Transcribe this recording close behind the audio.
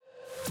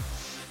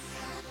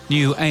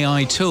New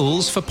AI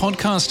tools for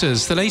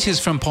podcasters. The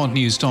latest from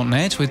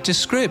podnews.net with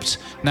Descript,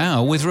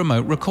 now with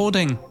remote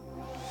recording.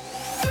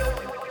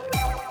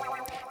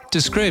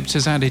 Descript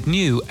has added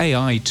new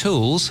AI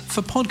tools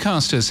for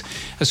podcasters.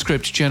 A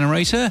script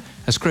generator,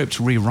 a script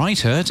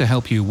rewriter to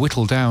help you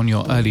whittle down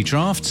your early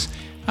drafts,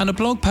 and a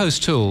blog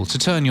post tool to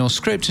turn your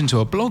script into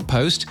a blog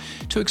post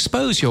to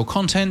expose your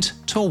content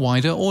to a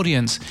wider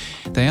audience.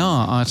 They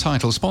are our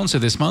title sponsor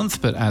this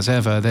month, but as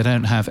ever, they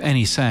don't have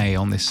any say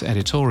on this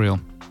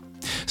editorial.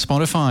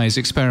 Spotify is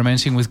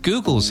experimenting with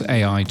Google's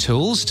AI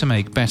tools to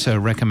make better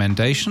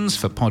recommendations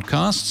for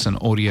podcasts and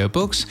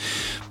audiobooks.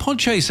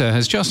 Podchaser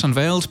has just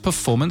unveiled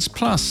Performance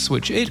Plus,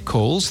 which it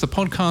calls the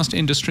podcast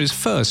industry's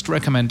first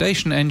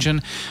recommendation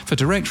engine for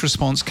direct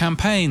response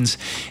campaigns.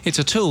 It's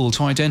a tool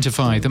to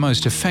identify the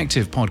most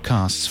effective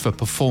podcasts for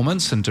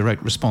performance and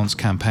direct response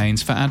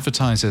campaigns for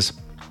advertisers.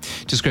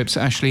 Descript's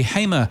Ashley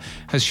Hamer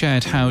has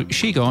shared how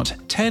she got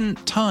 10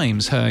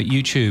 times her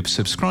YouTube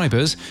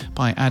subscribers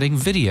by adding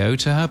video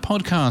to her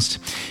podcast.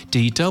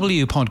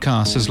 DW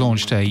Podcast has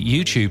launched a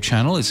YouTube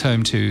channel. It's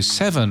home to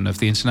 7 of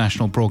the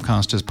international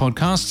broadcasters'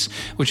 podcasts,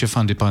 which are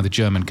funded by the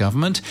German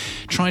government.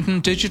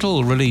 Trident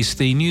Digital released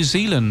the New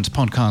Zealand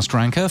podcast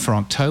ranker for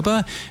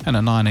October, and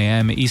at 9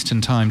 a.m.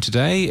 Eastern Time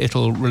today,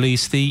 it'll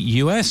release the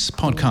US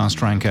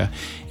podcast ranker.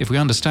 If we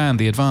understand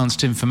the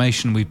advanced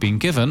information we've been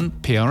given,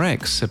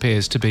 PRX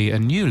appears to be a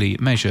newly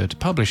measured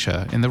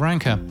publisher in the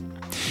ranker.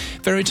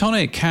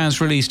 Veritonic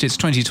has released its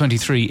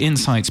 2023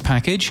 Insights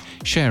package,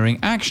 sharing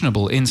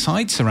actionable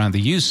insights around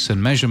the use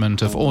and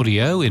measurement of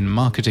audio in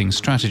marketing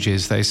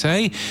strategies, they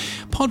say.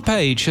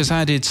 Podpage has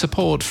added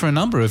support for a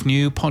number of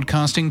new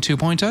Podcasting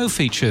 2.0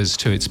 features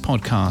to its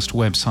podcast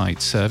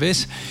website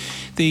service.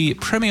 The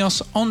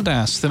Premios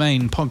Ondas, the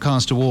main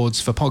podcast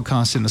awards for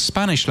podcasts in the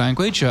Spanish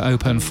language, are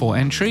open for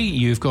entry.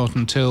 You've got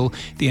until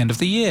the end of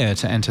the year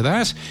to enter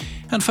that.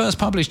 And first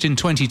published in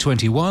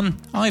 2021,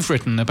 I've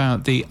written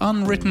about the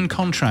unwritten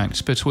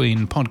contract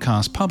between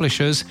podcast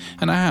publishers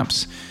and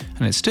apps,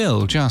 and it's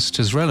still just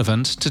as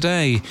relevant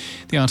today.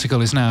 The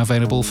article is now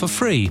available for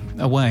free,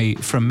 away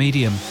from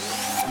Medium.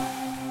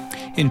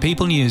 In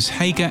People News,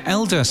 Haga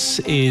Elders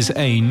is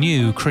a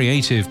new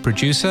creative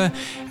producer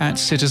at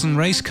Citizen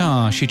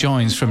Racecar. She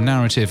joins from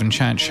narrative and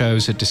chat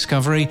shows at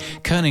Discovery,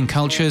 Kerning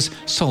Cultures,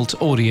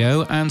 Salt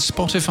Audio and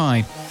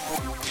Spotify.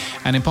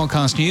 And in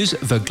podcast news,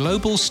 The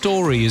Global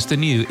Story is the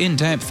new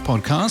in-depth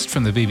podcast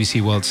from the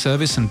BBC World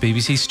Service and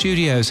BBC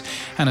Studios,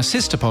 and a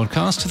sister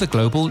podcast to the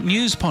Global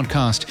News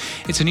podcast.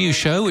 It's a new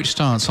show which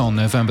starts on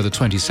November the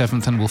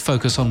 27th and will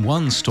focus on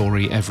one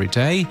story every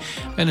day,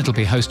 and it'll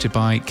be hosted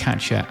by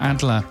Katja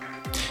Adler.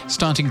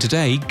 Starting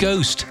today,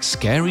 Ghost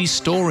Scary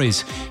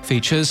Stories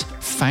features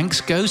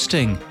Thanks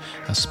Ghosting,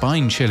 a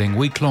spine-chilling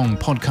week-long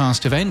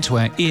podcast event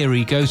where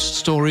eerie ghost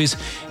stories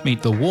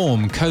meet the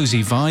warm,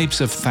 cosy vibes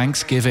of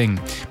Thanksgiving.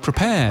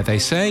 Prepare, they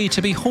say,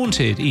 to be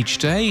haunted each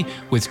day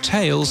with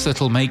tales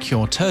that'll make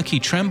your turkey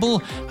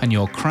tremble and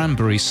your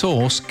cranberry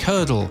sauce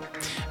curdle.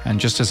 And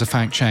just as a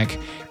fact check,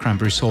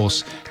 cranberry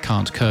sauce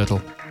can't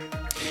curdle.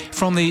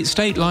 From the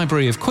State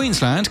Library of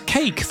Queensland,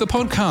 Cake, the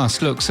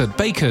podcast, looks at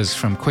bakers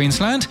from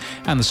Queensland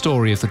and the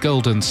story of the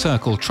Golden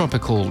Circle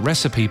Tropical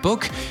Recipe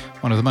Book,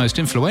 one of the most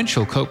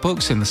influential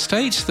cookbooks in the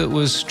state that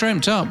was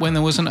dreamt up when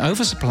there was an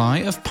oversupply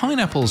of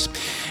pineapples.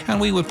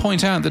 And we would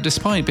point out that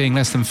despite being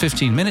less than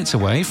 15 minutes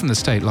away from the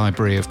State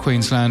Library of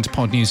Queensland,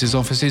 Pod News'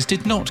 offices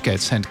did not get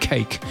sent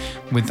cake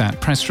with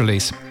that press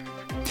release.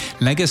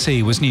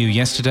 Legacy was new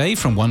yesterday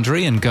from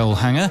Wondery and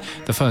Goalhanger,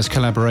 the first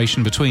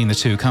collaboration between the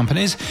two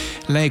companies.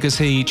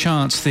 Legacy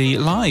charts the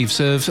lives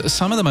of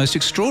some of the most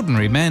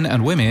extraordinary men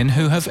and women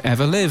who have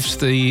ever lived.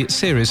 The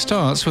series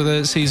starts with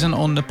a season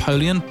on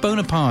Napoleon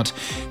Bonaparte,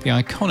 the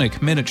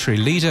iconic military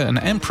leader and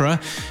emperor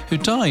who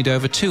died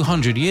over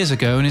 200 years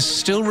ago and is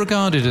still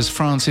regarded as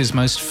France's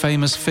most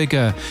famous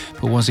figure.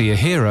 But was he a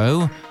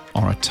hero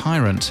or a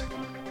tyrant?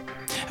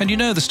 And you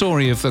know the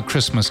story of A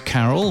Christmas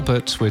Carol,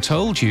 but we're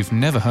told you've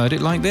never heard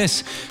it like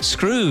this.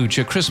 Scrooge,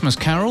 A Christmas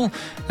Carol,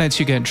 lets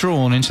you get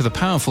drawn into the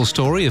powerful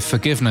story of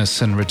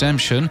forgiveness and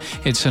redemption.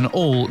 It's an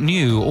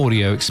all-new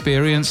audio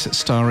experience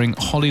starring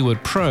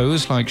Hollywood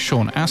pros like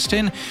Sean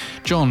Astin,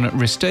 John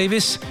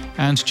Rhys-Davies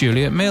and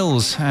Juliet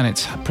Mills, and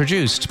it's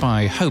produced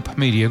by Hope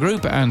Media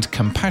Group and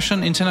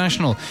Compassion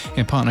International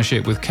in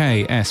partnership with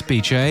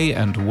KSBJ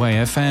and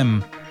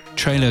WayFM.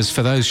 Trailers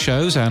for those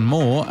shows and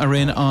more are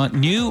in our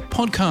new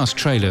Podcast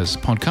Trailers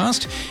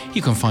podcast.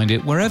 You can find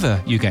it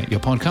wherever you get your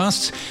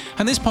podcasts.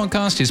 And this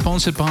podcast is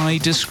sponsored by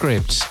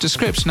Descript.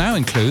 Descript now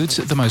includes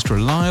the most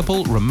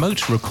reliable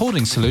remote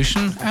recording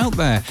solution out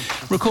there.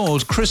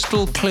 Record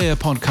crystal clear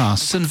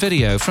podcasts and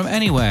video from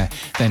anywhere,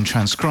 then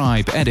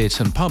transcribe, edit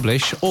and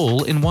publish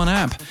all in one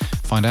app.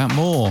 Find out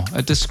more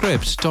at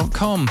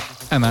Descript.com.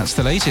 And that's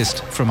the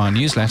latest from our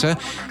newsletter.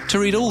 To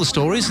read all the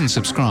stories and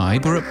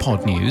subscribe, we're at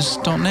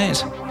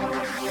podnews.net.